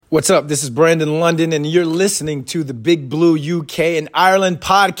What's up? This is Brandon London, and you're listening to the Big Blue UK and Ireland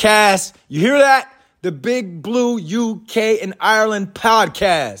podcast. You hear that? The Big Blue UK and Ireland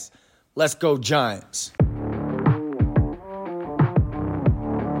podcast. Let's go, Giants.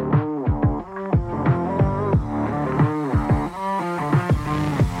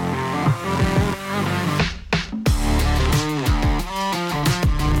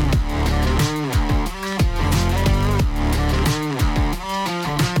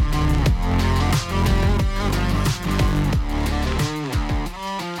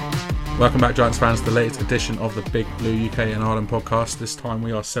 Welcome back, Giants fans, to the latest edition of the Big Blue UK and Ireland podcast. This time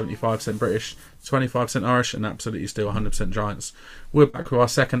we are 75% British, 25% Irish, and absolutely still 100% Giants. We're back with our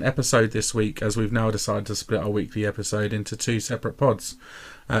second episode this week, as we've now decided to split our weekly episode into two separate pods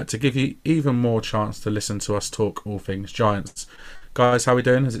to give you even more chance to listen to us talk all things Giants. Guys, how are we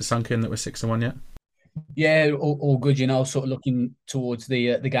doing? Has it sunk in that we're 6-1 yet? Yeah, all good. Sort of looking towards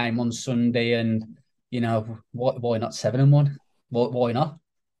the game on Sunday, and why not 7-1? Why not?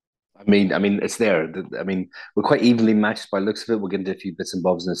 I mean, it's there. We're quite evenly matched by the looks of it. We'll get into a few bits and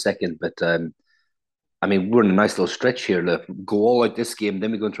bobs in a second, but we're in a nice little stretch here. Look, go all out this game,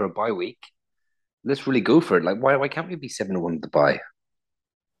 then we go into our bye week. Let's really go for it. Like, why can't we be 7-1 at the bye?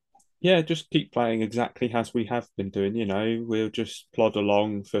 Yeah, just keep playing exactly as we have been doing. We'll just plod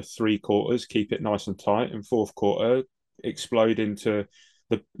along for 3 quarters, keep it nice and tight, and fourth quarter explode into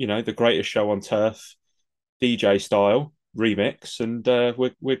the greatest show on turf, DJ style remix, and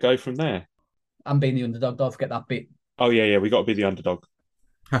we'll go from there. I'm being the underdog. Don't forget that bit. Oh yeah, we got to be the underdog.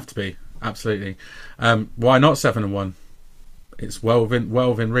 Have to be, absolutely. Why not 7-1? It's well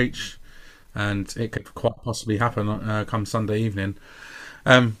within reach, and it could quite possibly happen come Sunday evening.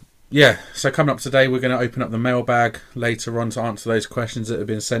 So coming up today, we're going to open up the mailbag later on to answer those questions that have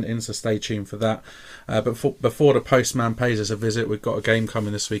been sent in, so stay tuned for that. But before the postman pays us a visit, we've got a game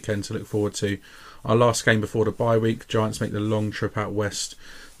coming this weekend to look forward to. Our last game before the bye week, Giants make the long trip out west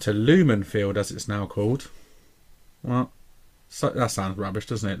to Lumen Field, as it's now called. Well, that sounds rubbish,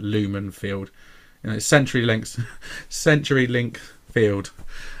 doesn't it? Lumen Field. It's CenturyLink Field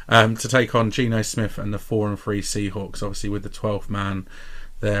to take on Geno Smith and the 4-3 Seahawks, obviously with the 12th man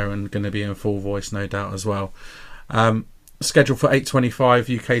there and going to be in full voice, no doubt, as well. Scheduled for 8:25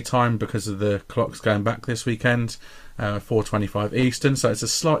 UK time because of the clocks going back this weekend, 4:25 Eastern, so it's a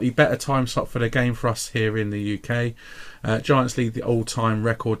slightly better time slot for the game for us here in the UK. Giants lead the all-time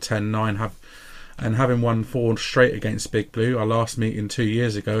record 10-9, having won 4 straight against Big Blue. Our last meeting 2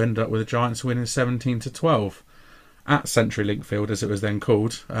 years ago ended up with the Giants winning 17-12 at CenturyLink Field, as it was then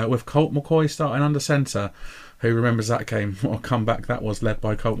called, with Colt McCoy starting under centre. Who remembers that game? What a comeback that was, led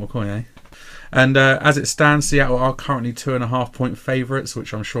by Colt McCoy, eh? And as it stands, Seattle are currently 2.5-point favourites,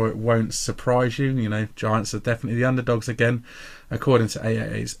 which I'm sure it won't surprise you. Giants are definitely the underdogs again, according to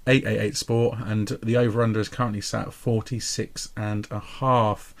 888 Sport, and the over-under is currently sat at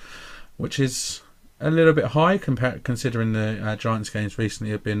 46.5, which is a little bit high considering the Giants games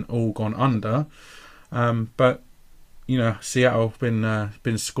recently have been all gone under. But Seattle have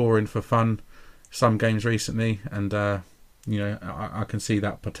been scoring for fun some games recently, and I can see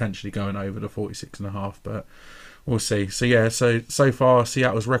that potentially going over the 46.5, but we'll see. So far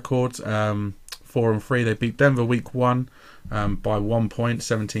Seattle's record 4-3. They beat Denver week 1 by 1 point,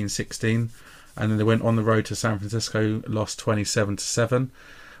 17-16, and then they went on the road to San Francisco, lost 27-7.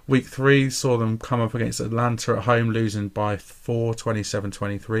 Week 3 saw them come up against Atlanta at home, losing by 4,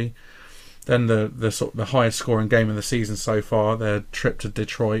 27-23. Then the highest scoring game of the season so far, their trip to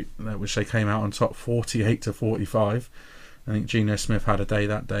Detroit, which they came out on top 48-45. I think Geno Smith had a day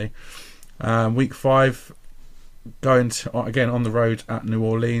that day. Week 5, going again on the road at New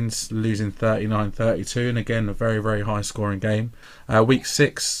Orleans, losing 39-32, and again a very, very high scoring game. Week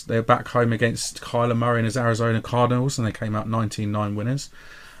 6, they're back home against Kyler Murray and his Arizona Cardinals, and they came out 19-9 winners.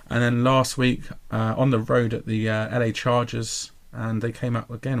 And then last week on the road at the LA Chargers, and they came out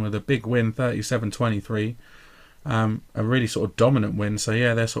again with a big win, 37-23. A really sort of dominant win. So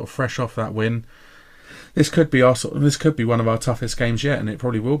yeah, they're sort of fresh off that win. This could be one of our toughest games yet, and it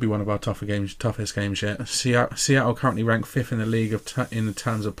probably will be one of our toughest games yet. Seattle currently ranked 5th in the league in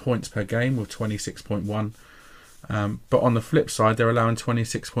terms of points per game with 26.1. But on the flip side, they're allowing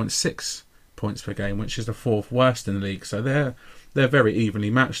 26.6 points per game, which is the 4th worst in the league. So they're very evenly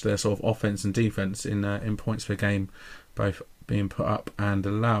matched. Their sort of offense and defense in points per game, both being put up and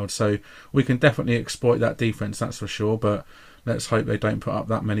allowed. So we can definitely exploit that defense, that's for sure, but let's hope they don't put up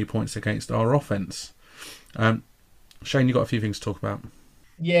that many points against our offense. Shane, you got a few things to talk about.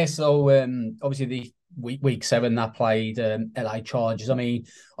 Yeah, so obviously the week 7 that played LA Chargers. I mean,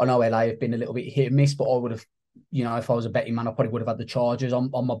 I know LA have been a little bit hit and miss, but I would have if I was a betting man, I probably would have had the Chargers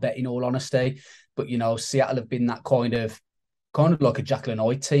on my bet, in all honesty. But Seattle have been that kind of like a Jekyll and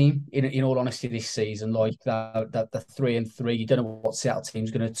Hyde team in all honesty this season. Like the 3-3, you don't know what Seattle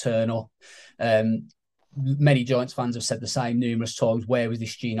team's going to turn up. Many Giants fans have said the same numerous times. Where was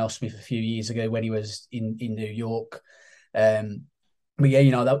this Geno Smith a few years ago when he was in New York? But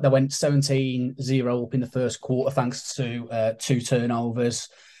yeah, they went 17-0 up in the first quarter thanks to 2 turnovers.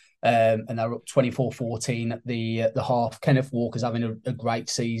 And they're up 24-14 at the half. Kenneth Walker's having a great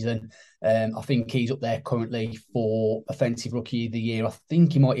season. I think he's up there currently for Offensive Rookie of the Year. I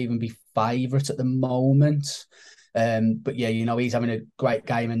think he might even be favourite at the moment. But yeah, he's having a great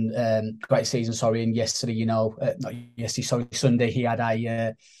game and great season. And yesterday, Sunday, he had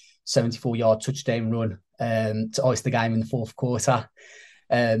a 74-yard touchdown run to ice the game in the fourth quarter.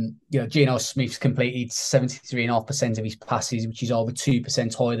 Geno Smith's completed 73.5% of his passes, which is over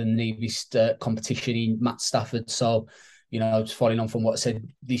 2% higher than the nearest competition in Matt Stafford. So, just following on from what I said,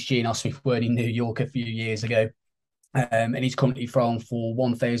 this Geno Smith weren't in New York a few years ago. And he's currently thrown for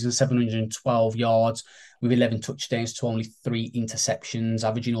 1,712 yards with 11 touchdowns to only 3 interceptions,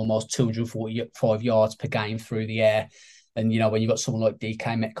 averaging almost 245 yards per game through the air. And, when you've got someone like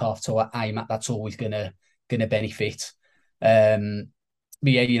DK Metcalf to aim at, that's always going to benefit.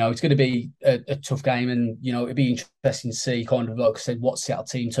 But yeah, it's going to be a tough game, and it'd be interesting to see, kind of like I said, what Seattle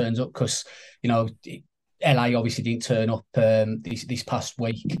team turns up, because LA obviously didn't turn up this past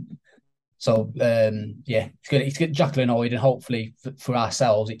week. So it's got Jekyll and Hyde, and hopefully for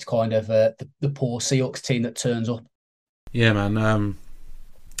ourselves, it's kind of the poor Seahawks team that turns up. Yeah, man.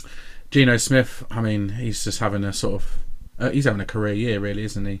 Geno Smith, I mean, he's just having a sort of he's having a career year, really,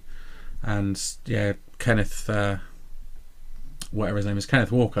 isn't he? And yeah, Kenneth. Whatever his name is,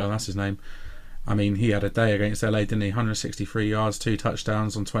 Kenneth Walker, that's his name. I mean, he had a day against LA, didn't he? 163 yards, 2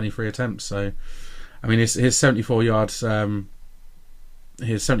 touchdowns on 23 attempts. So, I mean, his 74 yards,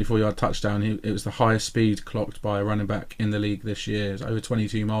 his 74-yard touchdown, it was the highest speed clocked by a running back in the league this year. It's over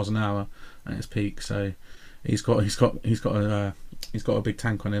 22 miles an hour at its peak. So, he's got a big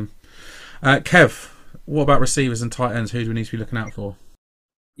tank on him. Kev, what about receivers and tight ends? Who do we need to be looking out for?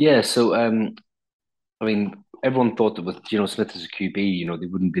 Yeah, so I mean, everyone thought that with Geno Smith as a QB, they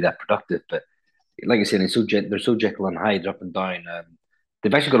wouldn't be that productive. But like I said, they're so Jekyll and Hyde up and down.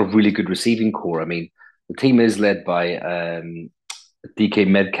 They've actually got a really good receiving core. I mean, the team is led by DK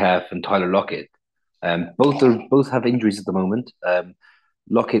Metcalf and Tyler Lockett. Both have injuries at the moment.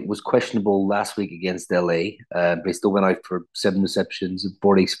 Lockett was questionable last week against LA, but he still went out for 7 receptions and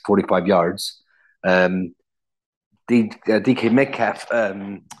 45 yards. DK Metcalf,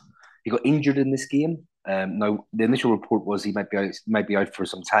 he got injured in this game. Now, the initial report was he might be out for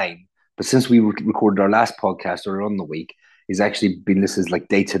some time, but since we recorded our last podcast earlier on in the week, he's actually been listed as like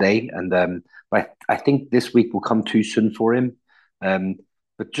day to day, and I think this week will come too soon for him.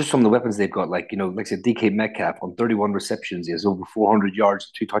 But just some of the weapons they've got, like I said, DK Metcalf on 31 receptions, he has over 400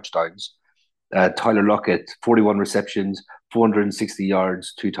 yards, 2 touchdowns. Tyler Lockett, 41 receptions, 460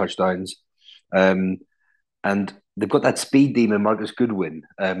 yards, 2 touchdowns. And they've got that speed demon, Marcus Goodwin,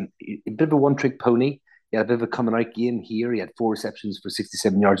 a bit of a one-trick pony. He had a bit of a coming out game here. He had 4 receptions for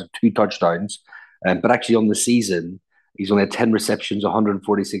 67 yards and 2 touchdowns. But actually on the season, he's only had 10 receptions,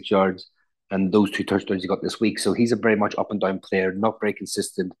 146 yards, and those 2 touchdowns he got this week. So he's a very much up and down player, not very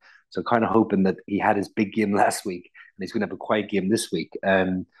consistent. So kind of hoping that he had his big game last week and he's going to have a quiet game this week.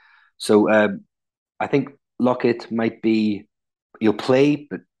 So I think Lockett he'll play,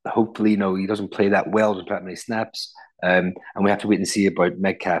 but hopefully, he doesn't play that well, doesn't play that many snaps. And we have to wait and see about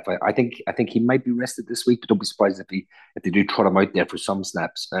Metcalf. I think he might be rested this week, but don't be surprised if they do trot him out there for some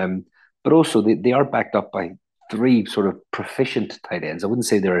snaps. But also they are backed up by 3 sort of proficient tight ends. I wouldn't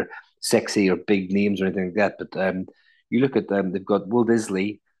say they're sexy or big names or anything like that, but you look at them. They've got Will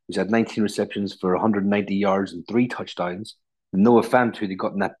Disley, who's had 19 receptions for 190 yards and 3 touchdowns. And Noah Fant, who they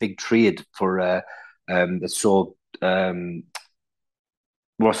got in that big trade for that saw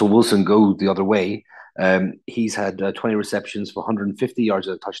Russell Wilson go the other way. He's had 20 receptions for 150 yards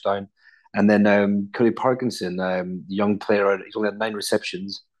and a touchdown. And then Cody Parkinson, the young player, he's only had 9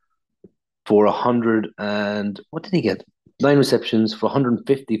 receptions for 100 and what did he get? 9 receptions for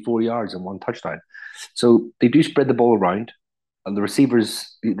 154 yards and 1 touchdown. So they do spread the ball around. And the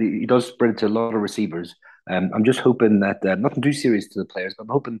receivers, he does spread it to a lot of receivers. I'm just hoping that nothing too serious to the players, but I'm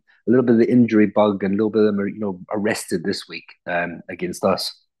hoping a little bit of the injury bug and a little bit of them are arrested this week against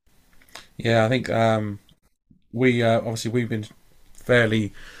us. Yeah, I think we've been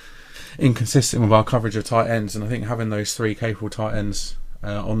fairly inconsistent with our coverage of tight ends, and I think having those 3 capable tight ends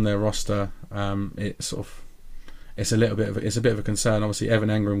on their roster, it's a bit of a concern. Obviously, Evan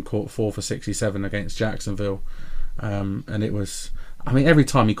Engram caught 4 for 67 against Jacksonville, and it was. I mean, every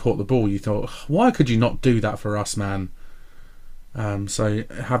time he caught the ball, you thought, why could you not do that for us, man? So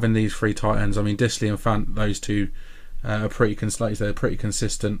having these 3 tight ends, I mean, Disley and Fant, those two are pretty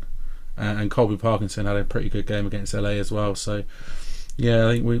consistent, and Colby Parkinson had a pretty good game against LA as well. So yeah,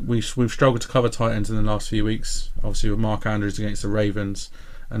 I think we've struggled to cover tight ends in the last few weeks. Obviously with Mark Andrews against the Ravens,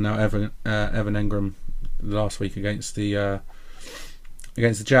 and now Evan Engram last week against the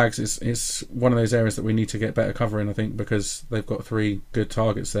Jags. It's one of those areas that we need to get better covering, I think, because they've got 3 good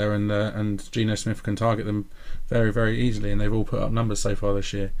targets there, and Geno Smith can target them very, very easily, and they've all put up numbers so far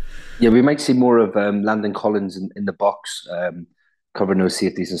this year. Yeah, we might see more of Landon Collins in the box, covering those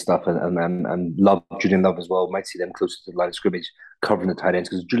safeties and stuff, and Love, Julian Love as well. Might see them closer to the line of scrimmage, covering the tight ends,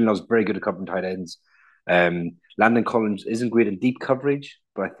 because Julian Love's very good at covering tight ends. Landon Collins isn't great in deep coverage,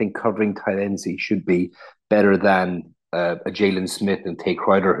 but I think covering tight ends he should be better than a Jalen Smith and Tay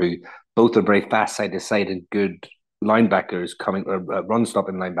Crowder, who both are very fast side to side and good linebackers, run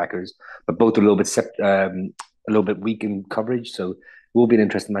stopping linebackers, but both are a little bit weak in coverage. So it will be an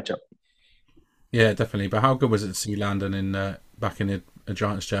interesting matchup. Yeah, definitely. But how good was it to see Landon back in a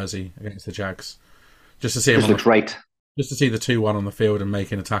Giants jersey against the Jags? Just to see him. Looks right. Just to see the 2-1 on the field and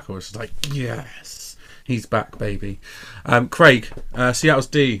making a tackle, it's like, yes, he's back, baby. Craig, Seattle's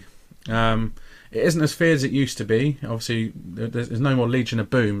D. It isn't as feared as it used to be. Obviously, there's no more Legion of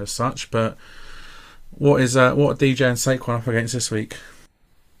Boom as such. But what are DJ and Saquon up against this week?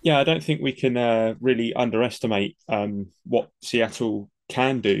 Yeah, I don't think we can really underestimate what Seattle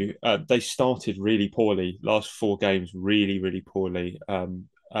can do. They started really poorly. Last 4 games, really, really poorly.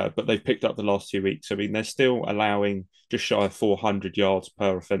 But they've picked up the last 2 weeks. I mean, they're still allowing just shy of 400 yards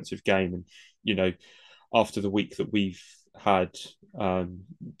per offensive game. And, you know, after the week that we've had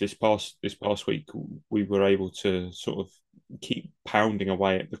this past week, we were able to sort of keep pounding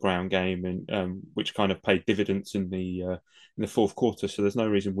away at the ground game, and which kind of paid dividends in the fourth quarter. So there's no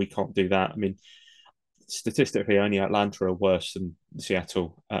reason we can't do that. I mean, statistically, only Atlanta are worse than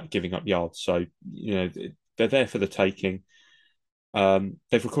Seattle at giving up yards. So, you know, they're there for the taking.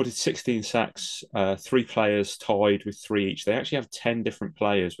 They've recorded 16 sacks, 3 players tied with 3 each. They actually have 10 different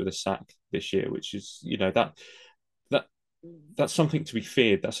players with a sack this year, which is, you know, that's something to be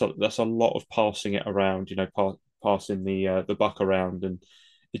feared. That's a lot of passing it around, you know, passing the buck around, and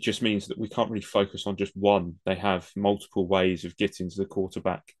it just means that we can't really focus on just one. They have multiple ways of getting to the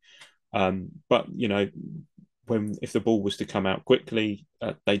quarterback. But you know, if the ball was to come out quickly,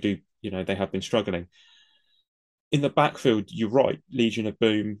 they do. You know, they have been struggling. In the backfield, you're right. Legion of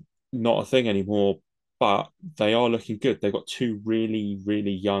Boom, not a thing anymore, but they are looking good. They've got 2 really,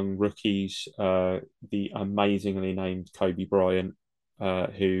 really young rookies. The amazingly named Kobe Bryant,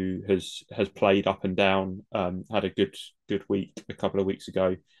 who has played up and down, had a good week a couple of weeks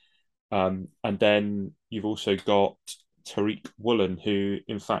ago. And then you've also got Tariq Woolen, who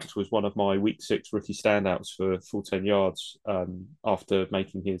in fact was one of my week 6 rookie standouts for full 10 yards, after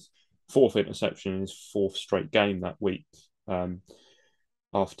making his 4th interception in his 4th straight game that week,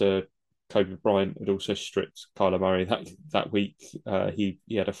 after Kobe Bryant had also stripped Kyler Murray that week. He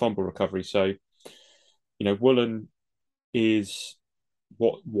had a fumble recovery. So, you know, Woolen is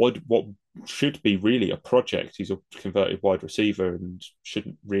what should be really a project. He's a converted wide receiver and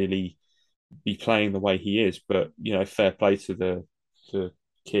shouldn't really be playing the way he is. But, you know, fair play to the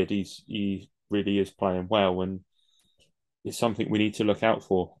kid. He really is playing well, and it's something we need to look out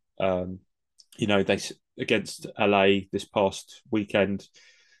for. You know, they against LA this past weekend,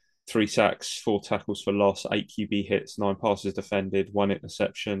 3 sacks, 4 tackles for loss, 8 QB hits, 9 passes defended, 1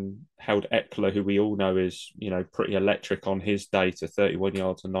 interception. Held Eckler, who we all know is, you know, pretty electric on his day, to 31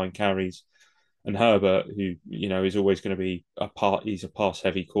 yards and 9 carries. And Herbert, who, you know, is always going to be he's a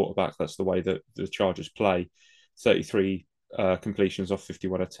pass-heavy quarterback. That's the way that the Chargers play. 33 completions off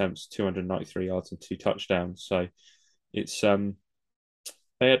 51 attempts, 293 yards and 2 touchdowns. So it's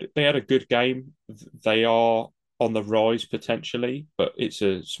they had a good game. They are on the rise potentially, but it's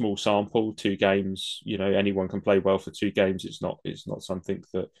a small sample. 2 games, you know, anyone can play well for 2 games. It's not something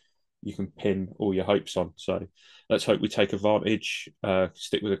that you can pin all your hopes on. So let's hope we take advantage,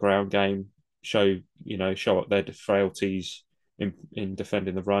 stick with the ground game, show up their frailties in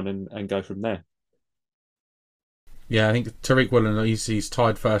defending the run, and go from there. Yeah, I think Tariq Woolen, he's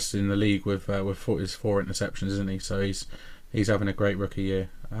tied first in the league with his 4 interceptions, isn't he? So he's having a great rookie year.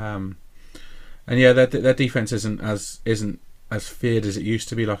 And yeah, their defense isn't as feared as it used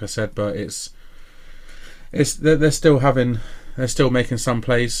to be, like I said, but they're still making some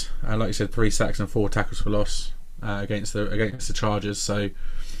plays. Like you said, 3 sacks and 4 tackles for loss against the Chargers. So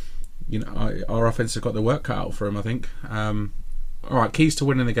our offense have got the work cut out for him, I think. All right, keys to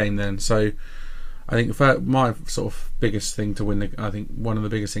winning the game then. So I think my sort of biggest thing to win I think one of the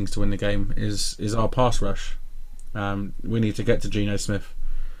biggest things to win the game is our pass rush. We need to get to Geno Smith,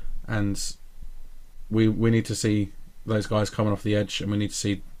 and we need to see those guys coming off the edge, and we need to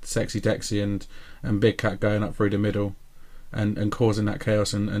see Sexy Dexy and Big Cat going up through the middle and causing that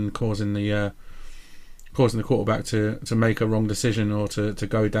chaos and causing the quarterback to make a wrong decision, or to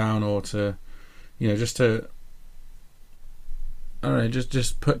go down, or to just to I don't know,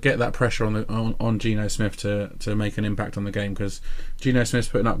 just get that pressure on Geno Smith to make an impact on the game, because Geno Smith's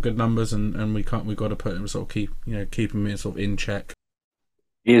putting up good numbers, and we've got to put him keep him in check.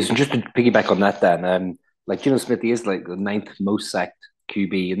 Yes, and just to piggyback on that, then like Geno Smith, he is like the 9th most sacked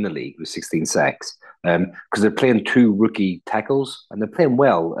QB in the league with 16 sacks, because they're playing 2 rookie tackles and they're playing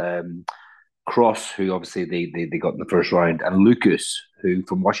well. Cross, who obviously they got in the first round, and Lucas, who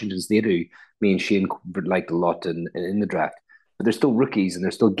from Washington State, who me and Shane liked a lot in the draft. But they're still rookies and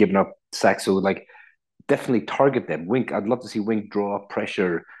they're still giving up sacks. So, like, definitely target them. Wink, I'd love to see Wink draw up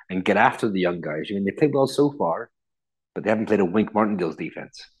pressure and get after the young guys. I mean, they played well so far, but they haven't played a Wink Martindale's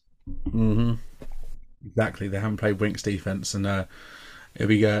defense. Mm-hmm. Exactly, they haven't played Wink's defense, and I'm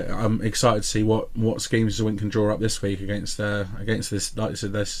excited to see what schemes Wink can draw up this week against this, like I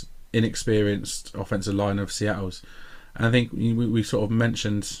said, this inexperienced offensive line of Seattle's. And I think we sort of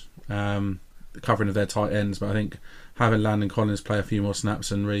mentioned the covering of their tight ends, but I think having Landon Collins play a few more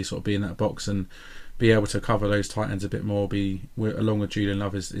snaps and really sort of be in that box and be able to cover those tight ends a bit more, along with Julian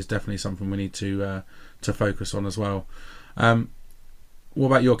Love, is definitely something we need to focus on as well. What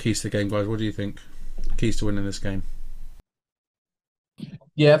about your keys to the game, guys? What do you think? Keys to winning this game?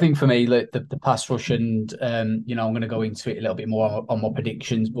 Yeah, I think for me, like the pass rush, and I'm going to go into it a little bit more on my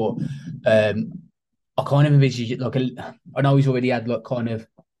predictions, but I kind of envisage it like I know he's already had like kind of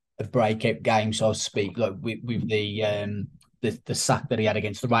a breakout game, so to speak, like with the sack that he had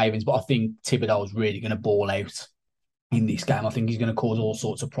against the Ravens. But I think Thibodeau's really going to ball out in this game. I think he's going to cause all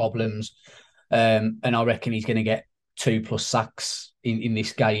sorts of problems, and I reckon he's going to get 2+ sacks in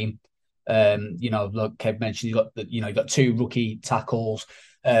this game. Like Kev mentioned, you got 2 rookie tackles.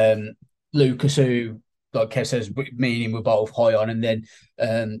 Lucas, who, like Kev says, me and him were both high on, and then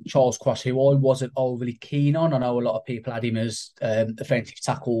Charles Cross, who I wasn't overly keen on. I know a lot of people had him as offensive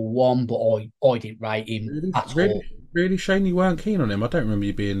tackle 1, but I didn't rate him at all. Really, Shane, you weren't keen on him? I don't remember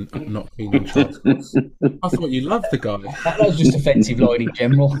you being not keen on Charles Cross. I thought you loved the guy. That was just offensive line in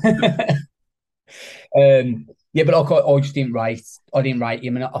general. Yeah, but I just didn't rate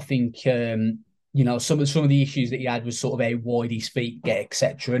him, and I think some of the issues that he had was sort of how wide his feet get,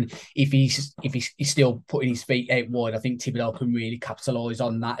 etc. And if he's still putting his feet out wide, I think Thibodeau can really capitalise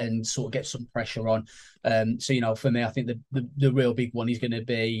on that and sort of get some pressure on. So for me, I think the real big one is going to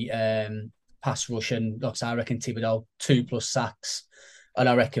be pass rush, and like I say, I reckon Thibodeau 2+ sacks, and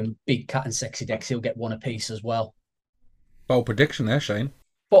I reckon Big Cat and Sexy Dex he'll get 1 apiece as well. Bold prediction there, Shane.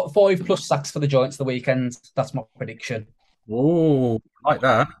 5+ sacks for the Giants the weekend. That's my prediction. Oh, like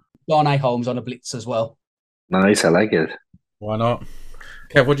that. Darnay Holmes on a blitz as well. Nice, I like it. Why not?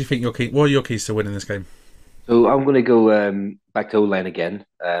 Kev, what do you think what are your keys to winning this game? So I'm going to go back to O-line again,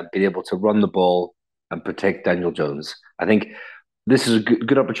 being able to run the ball and protect Daniel Jones. I think this is a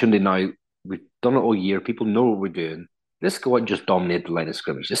good opportunity now. We've done it all year. People know what we're doing. Let's go out and just dominate the line of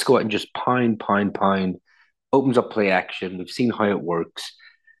scrimmage. Let's go out and just pound. Opens up play action. We've seen how it works.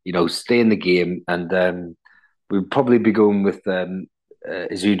 Stay in the game, and we'll probably be going with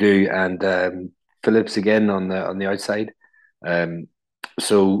Izudu and Phillips again on the outside.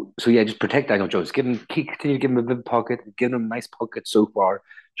 So yeah, just protect Daniel Jones. Continue to give him a big pocket. Give him a nice pocket so far,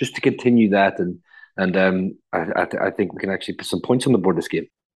 just to continue that, and I think we can actually put some points on the board this game.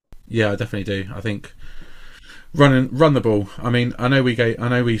 Yeah, I definitely do. I think run the ball. I mean, I know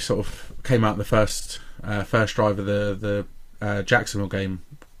we sort of came out the first drive of the Jacksonville game.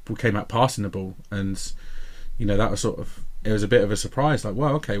 We came out passing the ball, and that was it was a bit of a surprise. Like,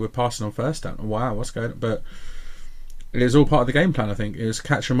 well, okay, we're passing on first down. Wow, what's going on? But it was all part of the game plan. I think it was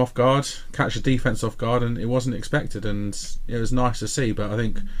catch them off guard, catch the defense off guard, and it wasn't expected, and it was nice to see. But I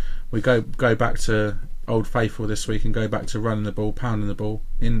think we go back to Old Faithful this week and go back to running the ball, pounding the ball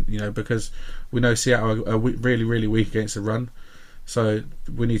in. Because we know Seattle are really, really weak against the run. So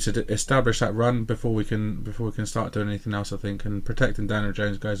we need to establish that run before we can start doing anything else, I think. And protecting Daniel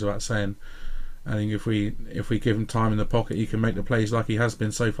Jones goes without saying. I think if we give him time in the pocket, he can make the plays like he has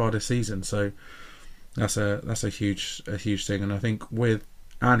been so far this season. So that's a huge thing. And I think with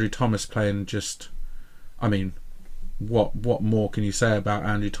Andrew Thomas playing, what more can you say about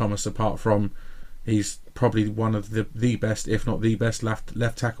Andrew Thomas apart from he's probably one of the best, if not the best,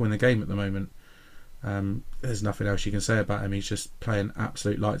 left tackle in the game at the moment. There's nothing else you can say about him. He's just playing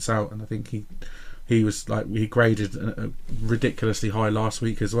absolute lights out, and I think he was like, he graded ridiculously high last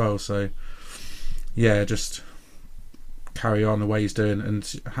week as well. So yeah, just carry on the way he's doing, and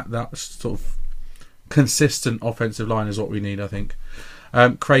that sort of consistent offensive line is what we need, I think.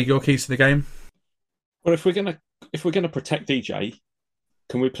 Craig, your keys to the game? Well, if we're gonna protect DJ,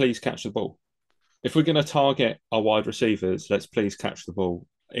 can we please catch the ball? If we're gonna target our wide receivers, let's please catch the ball.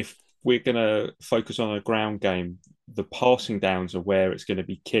 If we're gonna focus on a ground game, the passing downs are where it's going to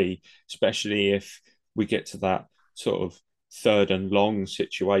be key, especially if we get to that sort of third and long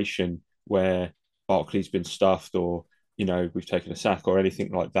situation where Barkley's been stuffed, or we've taken a sack or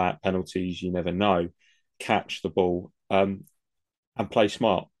anything like that. Penalties, you never know. Catch the ball and play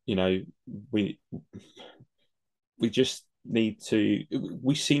smart. We just need to.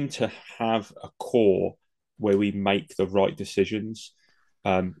 We seem to have a core where we make the right decisions.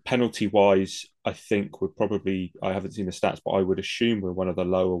 Penalty wise, I think we're probably, I haven't seen the stats, but I would assume we're one of the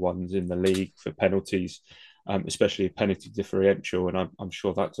lower ones in the league for penalties, especially a penalty differential. And I'm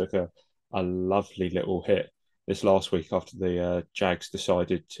sure that took a lovely little hit this last week after the Jags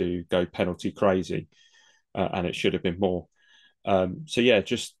decided to go penalty crazy, and it should have been more. So yeah,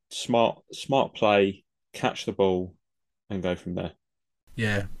 just smart play, catch the ball, and go from there.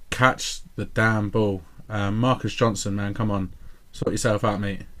 Yeah, catch the damn ball. Marcus Johnson, man, come on, sort yourself out,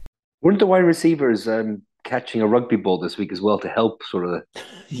 mate. Weren't the wide receivers catching a rugby ball this week as well to help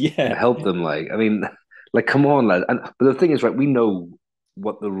help them? Come on, lad. But the thing is, right, we know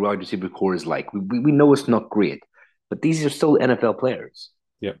what the wide receiver core is like. We know it's not great, but these are still NFL players.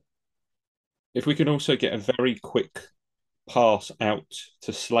 Yeah. If we can also get a very quick pass out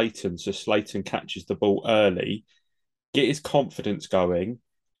to Slayton, so Slayton catches the ball early, get his confidence going,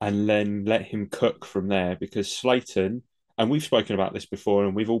 and then let him cook from there. Because Slayton, and we've spoken about this before,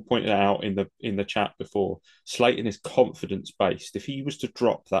 and we've all pointed it out in the chat before, Slayton is confidence based. If he was to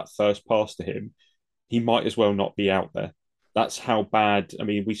drop that first pass to him, he might as well not be out there. That's how bad. I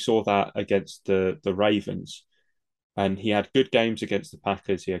mean, we saw that against the Ravens, and he had good games against the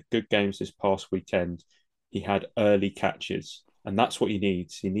Packers. He had good games this past weekend. He had early catches, and that's what he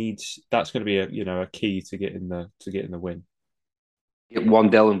needs. That's going to be a key to get in the win. Get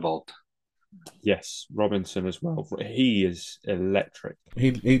Wandell involved. Yes, Robinson as well. He is electric.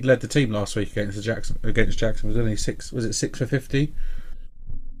 He led the team last week against Jackson. Was only 6 for 50.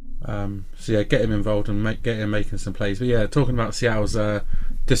 So yeah, get him involved and get him making some plays. But yeah, talking about Seattle's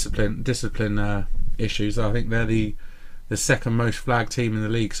discipline issues, I think they're the second most flagged team in the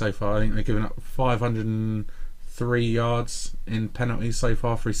league so far. I think they've given up 503 yards in penalties so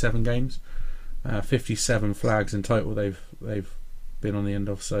far through 7 games. 57 flags in total they've been on the end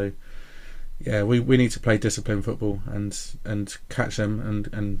of. So yeah, we need to play disciplined football and catch them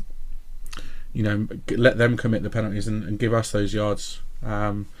and let them commit the penalties and give us those yards.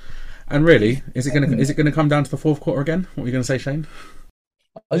 And really, is it going to come down to the fourth quarter again? What were you going to say, Shane?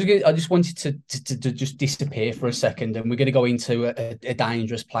 I just wanted to just disappear for a second, and we're going to go into a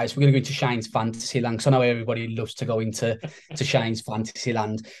dangerous place. We're going to go into Shane's fantasy land, because I know everybody loves to go into Shane's fantasy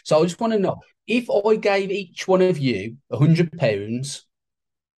land. So I just want to know, if I gave each one of you £100,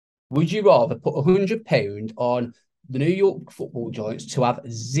 would you rather put £100 on the New York Football Giants to have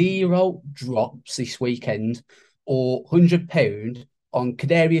 0 drops this weekend, or £100 on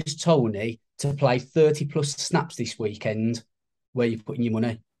Kadarius Toney to play 30 plus snaps this weekend? Where are you putting your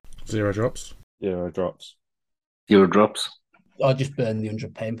money? 0 drops. 0 drops. 0 drops. I just burned the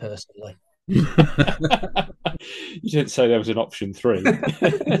 £100 personally. You didn't say there was an option 3.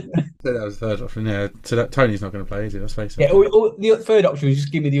 That was the third option. Yeah, so that Tony's not going to play, is he? Let's face it. Yeah, or the third option was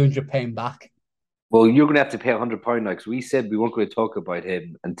just give me the £100 back. Well, you're going to have to pay £100 now, because we said we weren't going to talk about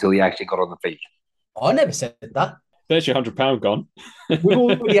him until he actually got on the field. I never said that. There's your £100 gone. We've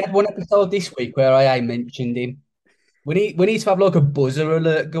already had one episode this week where I mentioned him. We need to have like a buzzer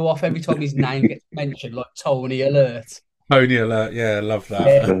alert go off every time his name gets mentioned, like Tony alert. Tony alert, yeah, I love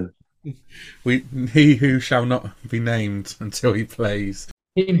that. Yeah. He who shall not be named until he plays.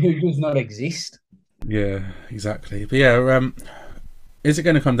 Him who does not exist. Yeah, exactly. But yeah, is it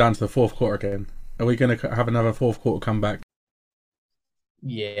going to come down to the fourth quarter again? Are we going to have another fourth quarter comeback?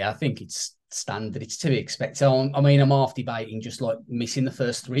 Yeah, I think it's standard. It's to be expected. I mean, I'm half debating just like missing the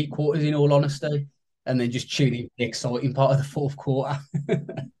first 3 quarters, in all honesty, and then just tuning the exciting part of the fourth quarter.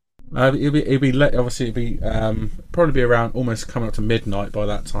 It'd be probably be around almost coming up to midnight by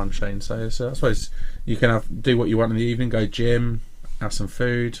that time, Shane. So I suppose you can do what you want in the evening, go gym, have some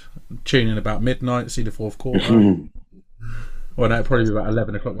food, tune in about midnight, see the fourth quarter. Well, no, it'd probably be about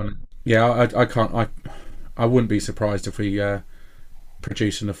 11 o'clock, wouldn't it? Yeah, I can't. I wouldn't be surprised if we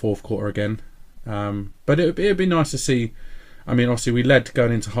produce in the fourth quarter again. But it'd be nice to see. I mean, obviously we led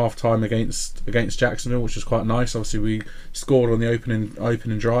going into half time against Jacksonville, which was quite nice. Obviously we scored on the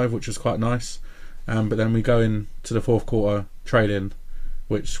opening drive, which was quite nice. But then we go into the fourth quarter trailing,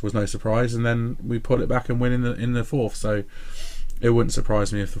 which was no surprise, and then we pull it back and win in the fourth. So it wouldn't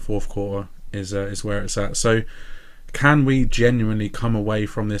surprise me if the fourth quarter is where it's at. So can we genuinely come away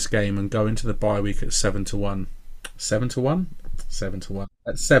from this game and go into the bye week at 7-1? 7-1? 7-1.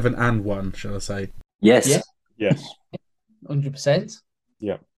 At 7-1, shall I say? Yes. Yeah. Yes. 100%.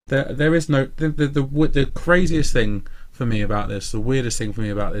 Yeah. There is no the craziest thing for me about this, the weirdest thing for me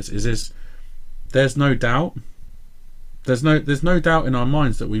about this is there's no doubt. There's no doubt in our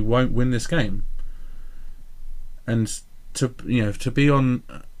minds that we won't win this game. And to be on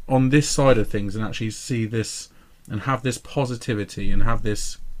this side of things and actually see this and have this positivity and have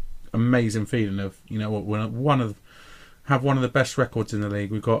this amazing feeling of, you know what, we're one of the best records in the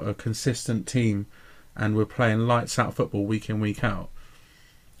league. We've got a consistent team and we're playing lights out football week in, week out.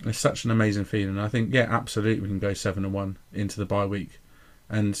 It's such an amazing feeling. I think, yeah, absolutely we can go 7-1 into the bye week.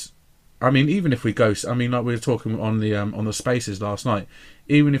 And I mean, even if we go, I mean, like we were talking on the spaces last night,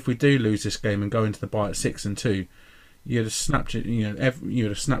 even if we do lose this game and go into the bye at 6-2, you'd have snapped it. You'd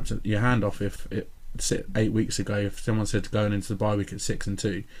have snapped your hand off if 8 weeks ago, if someone said going into the bye week at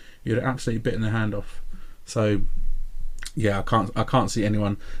 6-2, you'd have absolutely bitten their hand off. So, yeah, I can't see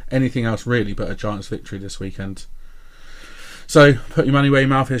anything else really but a Giants victory this weekend. So put your money where your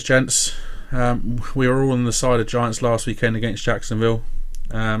mouth is, gents. We were all on the side of Giants last weekend against Jacksonville.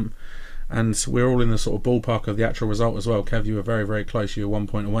 And we're all in the sort of ballpark of the actual result as well. Kev, you were very, very close. You were 1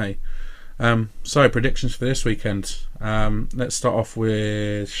 point away. So predictions for this weekend. Let's start off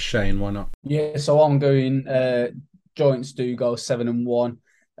with Shane. Why not? Yeah, so I'm going Giants do go 7-1.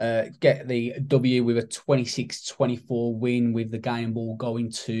 Get the W with a 26-24 win, with the game ball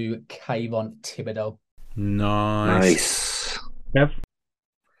going to Kayvon Thibodeau. Nice. Kev?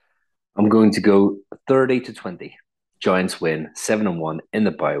 I'm going to go 30-20. Giants win 7-1 in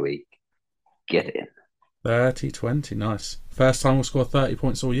the bye week. Get in. 30-20, nice. First time we'll score 30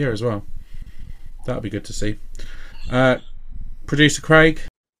 points all year as well. That'll be good to see. Producer Craig?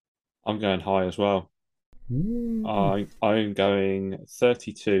 I'm going high as well. I'm going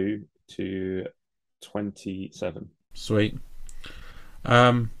 32-27. Sweet.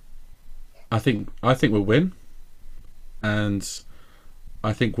 I think we'll win, and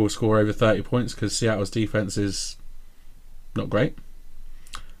I think we'll score over 30 points because Seattle's defense is not great.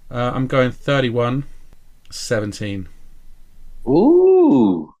 I'm going 31-17.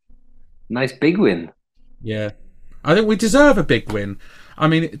 Ooh, nice big win. Yeah, I think we deserve a big win. I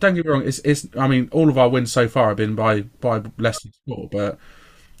mean, don't get me wrong. It's. I mean, all of our wins so far have been by less than score,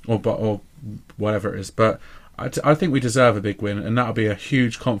 or whatever it is. But I think we deserve a big win, and that'll be a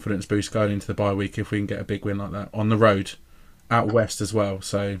huge confidence boost going into the bye week if we can get a big win like that on the road, out west as well.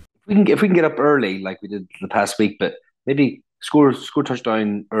 So if we can get up early like we did the past week, but maybe score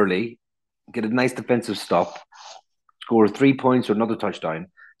touchdown early, get a nice defensive stop, score 3 points or another touchdown.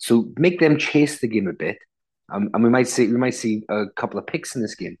 So make them chase the game a bit. And we might see a couple of picks in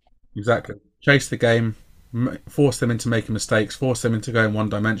this game. Exactly. Chase the game, force them into making mistakes, force them into going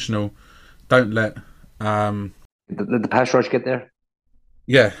one-dimensional. Don't let let the pass rush get there.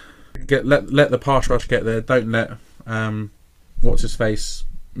 Yeah, let the pass rush get there. Don't let what's his face,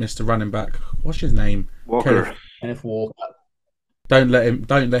 Mr. Running Back. What's his name? Walker. Kenneth Walker. Don't let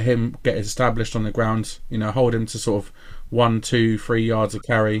him get established on the ground. Hold him to sort of 1, 2, 3 yards of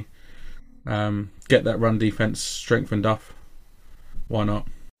carry. Get that run defense strengthened up. Why not?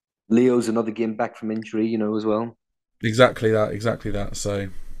 Leo's another game back from injury, as well. Exactly that. So,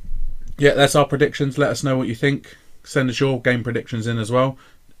 yeah, that's our predictions. Let us know what you think. Send us your game predictions in as well.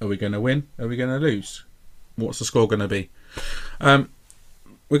 Are we going to win? Are we going to lose? What's the score going to be?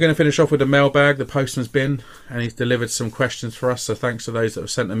 We're going to finish off with a mailbag. The postman's been, and he's delivered some questions for us. So thanks to those that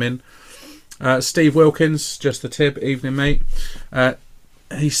have sent them in. Steve Wilkins, just the tip. Evening, mate.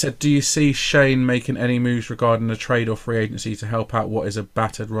 He said, do you see Shane making any moves regarding a trade or free agency to help out what is a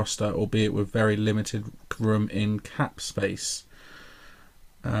battered roster, albeit with very limited room in cap space?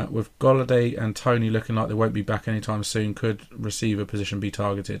 With Golladay and Tony looking like they won't be back anytime soon, could receiver position be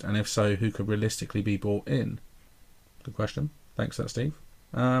targeted? And if so, who could realistically be brought in? Good question. Thanks for that, Steve.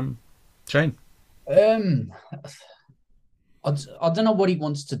 Shane? I don't know what he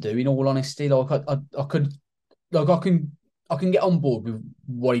wants to do, in all honesty. I can get on board with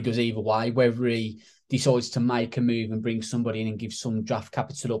what he does either way, whether he decides to make a move and bring somebody in and give some draft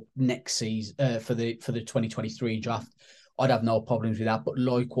capital up next season for the 2023 draft. I'd have no problems with that. But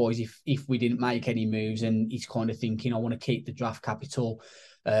likewise, if we didn't make any moves and he's kind of thinking, I want to keep the draft capital,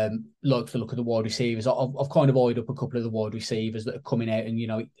 like the look of the wide receivers, I've kind of eyed up a couple of the wide receivers that are coming out,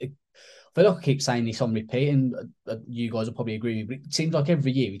 and I feel like I keep saying this on repeat, and you guys will probably agree with me, but it seems like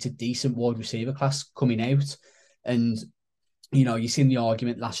every year it's a decent wide receiver class coming out. And, you've seen the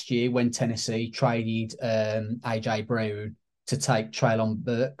argument last year when Tennessee traded AJ Brown to take Treylon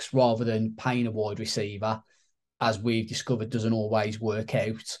Burks rather than paying a wide receiver, as we've discovered doesn't always work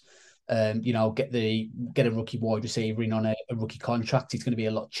out. Get a rookie wide receiver in on a rookie contract. It's going to be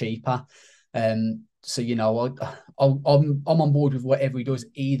a lot cheaper. I'm on board with whatever he does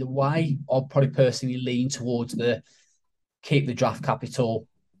either way. I'll probably personally lean towards keep the draft capital,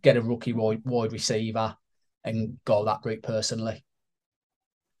 get a rookie wide receiver, and go that route personally.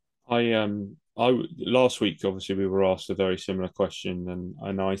 I last week, obviously, we were asked a very similar question,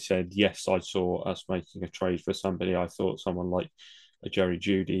 and I said yes, I saw us making a trade for somebody. I thought someone like a Jerry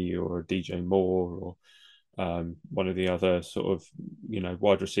Jeudy or a DJ Moore or one of the other sort of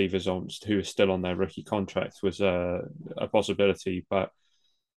wide receivers who are still on their rookie contract was a possibility. But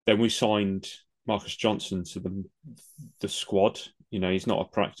then we signed Marcus Johnson to the squad. He's not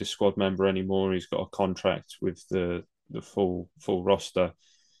a practice squad member anymore. He's got a contract with the full roster.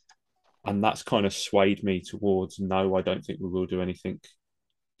 And that's kind of swayed me towards no, I don't think we will do anything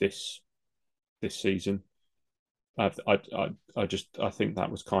this season. I think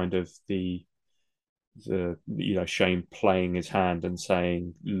that was kind of the Shane playing his hand and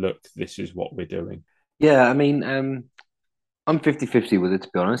saying, look, this is what we're doing. Yeah, I mean, I'm 50-50 with it, to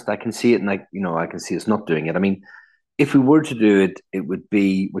be honest. I can see it, and I can see us not doing it. I mean, if we were to do it, it would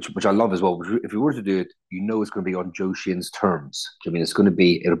be, which I love as well. If we were to do it, it's going to be on Joe Schoen's terms. I mean,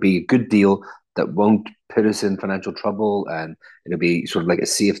 it'll be a good deal that won't put us in financial trouble, and it'll be sort of like a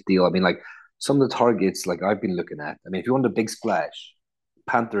safe deal. I mean, like some of the targets, like I've been looking at. I mean, if you want a big splash,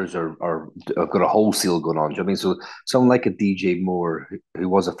 Panthers have got a wholesale going on. Do you know what I mean? So someone like a DJ Moore, who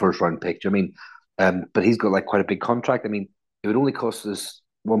was a first round pick. Do you know what I mean? But he's got like quite a big contract. I mean, it would only cost us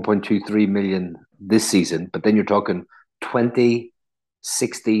 1.23 million this season, but then you're talking 20,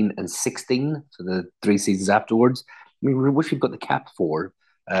 16, and 16, so the 3 seasons afterwards. I mean, which we've got the cap for,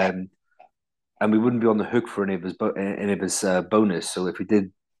 and we wouldn't be on the hook for any of his bonus. So if we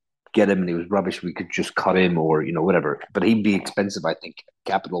did get him and he was rubbish, we could just cut him or whatever. But he'd be expensive, I think,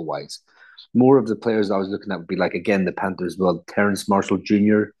 capital wise. More of the players I was looking at would be like, again, the Panthers. Well, Terrence Marshall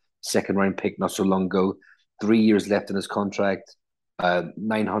Jr., second round pick not so long ago, 3 years left in his contract.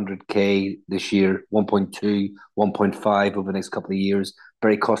 900K this year, 1.2, 1.5 over the next couple of years.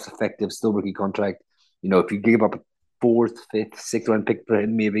 Very cost effective, still rookie contract. If you give up a 4th, 5th, 6th round pick for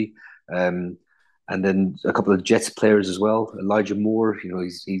him, maybe. And then a couple of Jets players as well. Elijah Moore,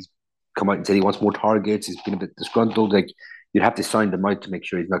 he's come out and said he wants more targets. He's been a bit disgruntled. Like, you'd have to sign them out to make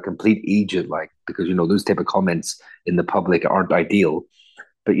sure he's not a complete idiot, because those type of comments in the public aren't ideal.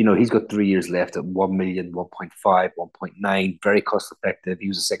 But, he's got 3 years left at 1 million, 1.5, 1.9, very cost effective. He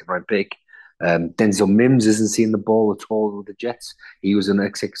was a second round pick. Denzel Mims isn't seeing the ball at all with the Jets. He was a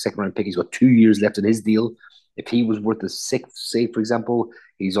second round pick. He's got 2 years left in his deal. If he was worth a 6th, say, for example,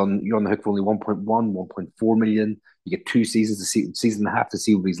 you're on the hook for only 1.1, 1.4 million. You get 2 seasons, season and a half to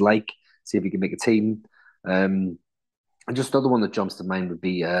see what he's like, see if he can make a team. And just another one that jumps to mind would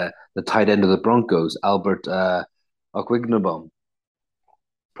be the tight end of the Broncos, Albert Okwuegbunam.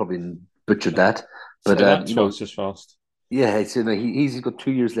 Probably butchered that, but twice as fast. Yeah, he's got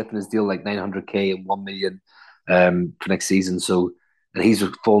 2 years left in his deal, like 900K and 1 million for next season. So, and he's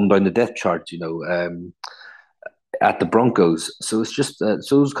fallen down the depth chart, at the Broncos. So it's just so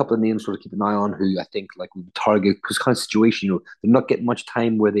those couple of names sort of keep an eye on who I think like we would target, because kind of situation, they're not getting much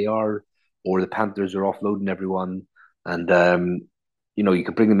time where they are, or the Panthers are offloading everyone, and you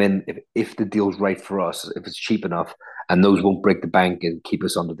can bring them in if the deal's right for us, if it's cheap enough, and those won't break the bank and keep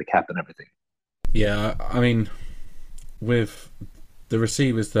us under the cap and everything. Yeah, I mean, with the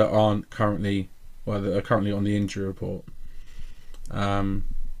receivers that are currently on the injury report, and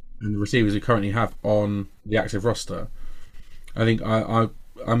the receivers we currently have on the active roster, I think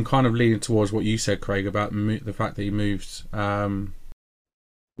I'm kind of leaning towards what you said, Craig, about the fact that he moved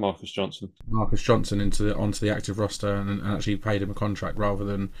Marcus Johnson onto the active roster and actually paid him a contract rather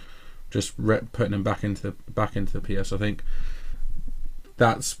than just putting him back into the PS. I think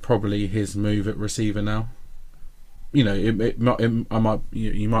that's probably his move at receiver now. You might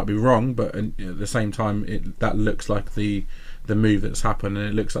be wrong, but at the same time, that looks like the move that's happened, and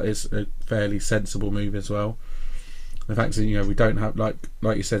it looks like it's a fairly sensible move as well. The fact is, we don't have, like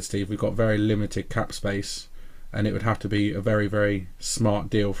you said, Steve, we've got very limited cap space, and it would have to be a very, very smart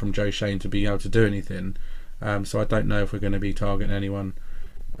deal from Joe Schoen to be able to do anything. So I don't know if we're going to be targeting anyone.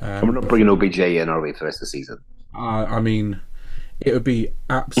 And we're not bringing OBJ in, are we, for the rest of the season? I mean, it would be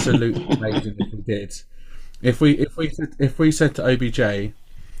absolutely amazing if we did. If we said to OBJ,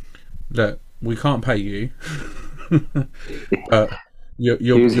 look, we can't pay you, but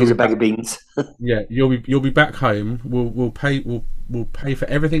Here's a bag of beans. Yeah, you'll be back home. We'll pay for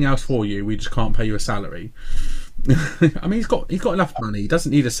everything else for you. We just can't pay you a salary. I mean, he's got enough money. He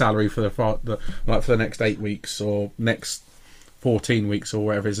doesn't need a salary for for the next 8 weeks or next 14 weeks or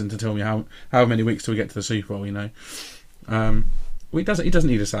whatever it is, and to tell me how many weeks till we get to the Super Bowl. He doesn't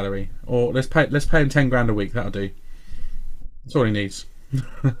need a salary. Or let's pay him 10 grand a week. That'll do. That's all he needs.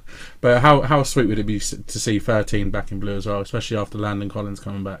 But how sweet would it be to see 13 back in blue as well, especially after Landon Collins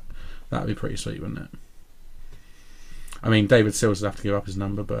coming back? That'd be pretty sweet, wouldn't it? I mean, David Sills would have to give up his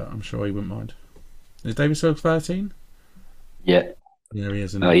number, but I'm sure he wouldn't mind. Is David Sills 13? Yeah. Yeah, he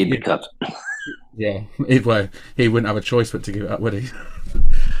is. No, he'd be cut. Yeah, he wouldn't have a choice but to give it up, would he?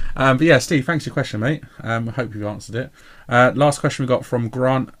 But yeah, Steve, thanks for your question, mate. I hope you've answered it. Last question we got from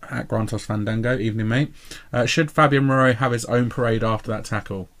Grant at Grantos Fandango. Evening, mate. Should Fabian Moreau have his own parade after that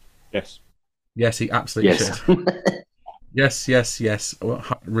tackle? Yes. Yes, he absolutely should. Yes.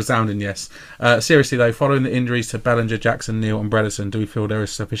 Resounding yes. Seriously, though, following the injuries to Bellinger, Jackson, Neal and Bredesen, do we feel there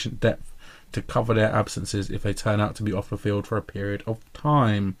is sufficient depth to cover their absences if they turn out to be off the field for a period of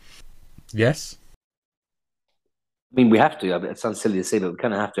time? Yes. I mean, we have to. I mean, it sounds silly to say, but we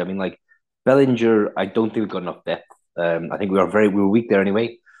kind of have to. I mean, like Bellinger, I don't think we've got enough depth. I think we were weak there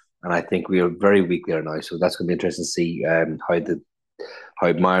anyway, and I think we are very weak there now. So that's going to be interesting to see how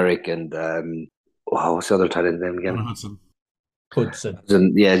Myrick and what's the other tight end name again? Hudson.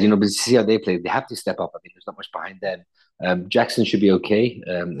 Yeah, but see how they play. They have to step up. I mean, there's not much behind them. Jackson should be okay.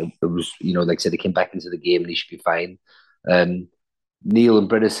 It was, like I said, he came back into the game and he should be fine. Neal and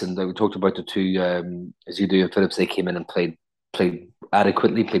Bredesen, that we talked about the two, as you do, and Phillips, they came in and played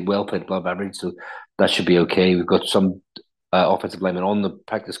adequately, played well, played above average, so that should be okay. We've got some offensive linemen on the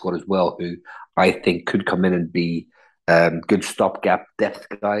practice squad as well, who I think could come in and be good stopgap depth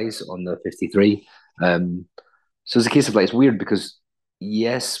guys on the 53. So it's a case of it's weird because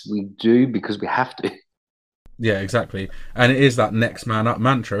yes, we do because we have to. Yeah, exactly. And it is that next man up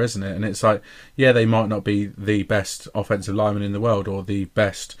mantra, isn't it? And it's like, yeah, they might not be the best offensive lineman in the world or the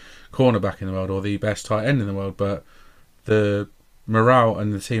best cornerback in the world or the best tight end in the world, but the morale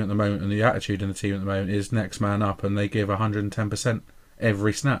and the team at the moment and the attitude in the team at the moment is next man up, and they give 110%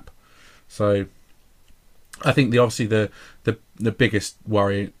 every snap. So I think obviously the biggest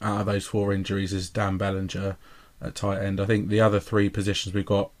worry out of those 4 injuries is Dan Bellinger at tight end. I think the other 3 positions we've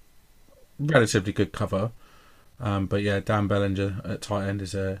got relatively good cover. But yeah, Dan Bellinger at tight end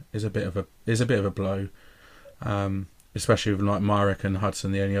is a bit of a blow, especially with like Myrick and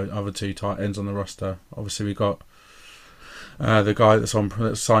Hudson, the only other 2 tight ends on the roster. Obviously, we got the guy that's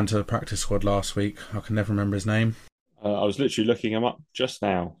signed to the practice squad last week. I can never remember his name. I was literally looking him up just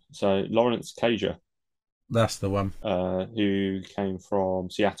now. So Lawrence Cager, that's the one. Who came from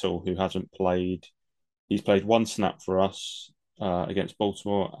Seattle, who hasn't played. He's played 1 snap for us. Against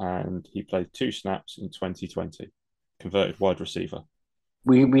Baltimore, and he played 2 snaps in 2020. Converted wide receiver.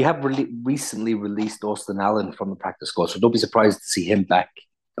 We have recently released Austin Allen from the practice squad, so don't be surprised to see him back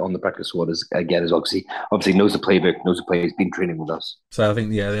on the practice squad again. As obviously knows the playbook, knows the play. He's been training with us. So I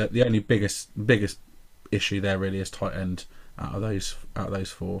think the only biggest issue there really is tight end out of those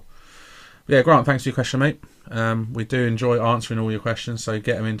 4. But yeah, Grant, thanks for your question, mate. We do enjoy answering all your questions, so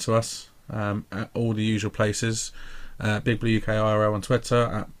get them into us at all the usual places. Big Blue UK IRL on Twitter,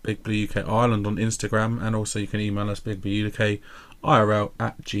 at Big Blue UK Ireland on Instagram, and also you can email us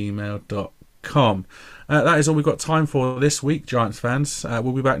bigblueukIRL@gmail.com. That is all we've got time for this week, Giants fans.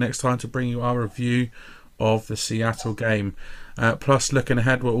 We'll be back next time to bring you our review of the Seattle game. Plus, looking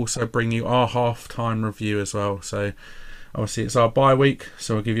ahead, we'll also bring you our half-time review as well. So, obviously, it's our bye week,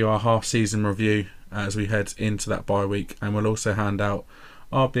 so we'll give you our half-season review as we head into that bye week, and we'll also hand out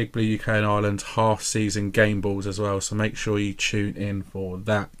our Big Blue UK and Ireland half-season game balls as well, so make sure you tune in for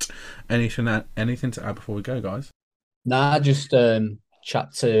that. Anything to add before we go, guys? Nah, just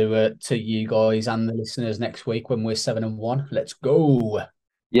chat to you guys and the listeners next week when we're 7-1. Let's go.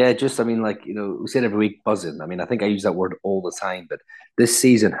 Yeah, just we say it every week, buzzing. I mean, I think I use that word all the time, but this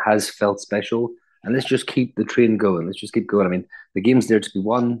season has felt special, and let's just keep the train going. Let's just keep going. I mean, the game's there to be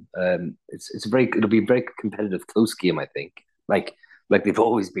won. It'll be a very competitive, close game. I think, like they've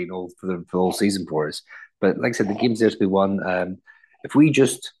always been for the whole season for us. But like I said, the game's there to be won. If we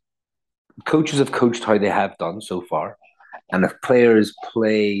just coaches have coached how they have done so far, and if players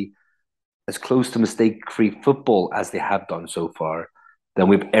play as close to mistake-free football as they have done so far, then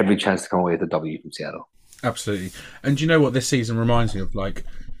we have every chance to come away with a W from Seattle. Absolutely. And do you know what this season reminds me of? Like,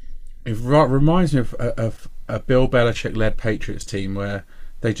 it reminds me of a Bill Belichick-led Patriots team where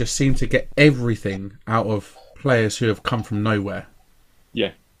they just seem to get everything out of players who have come from nowhere.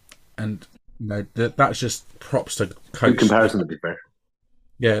 Yeah. And that's just props to coach. Good comparison, to be fair.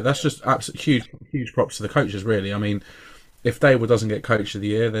 Yeah, that's just absolute huge props to the coaches, really. I mean, if Dable doesn't get Coach of the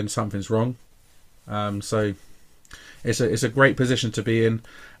Year, then something's wrong. So it's a great position to be in,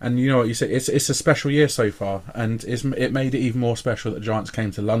 and you know what you say. It's a special year so far, and it made it even more special that Giants came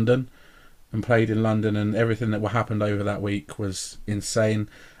to London and played in London, and everything that happened over that week was insane,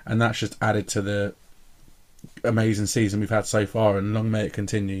 and that's just added to the amazing season we've had so far, and long may it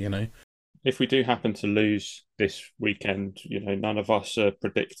continue. You know. If we do happen to lose this weekend, none of us are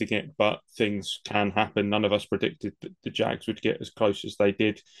predicting it, but things can happen. None of us predicted that the Jags would get as close as they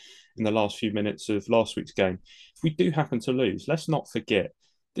did in the last few minutes of last week's game. If we do happen to lose, let's not forget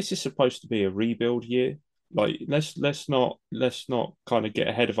this is supposed to be a rebuild year. Like let's not kind of get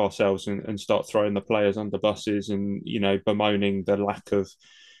ahead of ourselves and start throwing the players under buses and bemoaning the lack of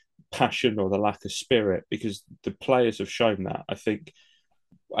passion or the lack of spirit, because the players have shown that. I think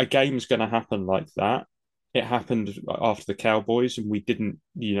a game's going to happen like that. It happened after the Cowboys, and we didn't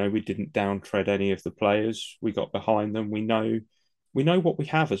downtread any of the players. We got behind them. We know what we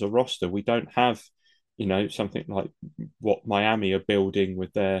have as a roster. We don't have, something like what Miami are building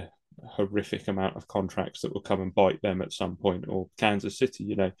with their horrific amount of contracts that will come and bite them at some point, or Kansas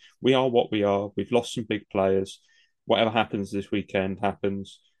City. We are what we are. We've lost some big players. Whatever happens this weekend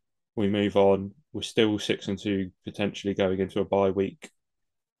happens. We move on. We're still 6-2, potentially going into a bye week.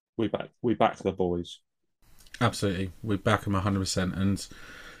 We back the boys. Absolutely, we back them 100%, and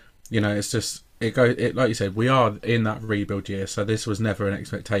it's just it like you said, we are in that rebuild year, so this was never an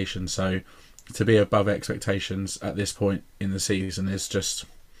expectation. So to be above expectations at this point in the season is just,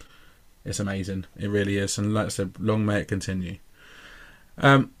 it's amazing. It really is, and like I said, long may it continue.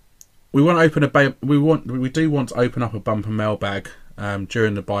 We want to open we do want to open up a bumper mailbag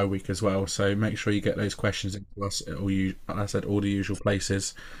during the bye week as well. So make sure you get those questions into us at all the usual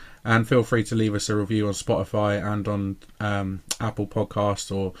places. And feel free to leave us a review on Spotify and on Apple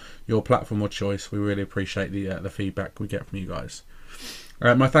Podcasts or your platform of choice. We really appreciate the feedback we get from you guys.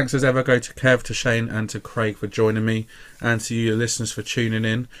 My thanks as ever go to Kev, to Shane and to Craig for joining me, and to you listeners for tuning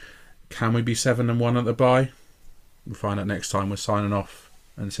in. Can we be 7-1 at the bye? We'll find out next time. We're signing off.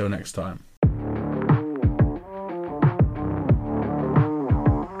 Until next time.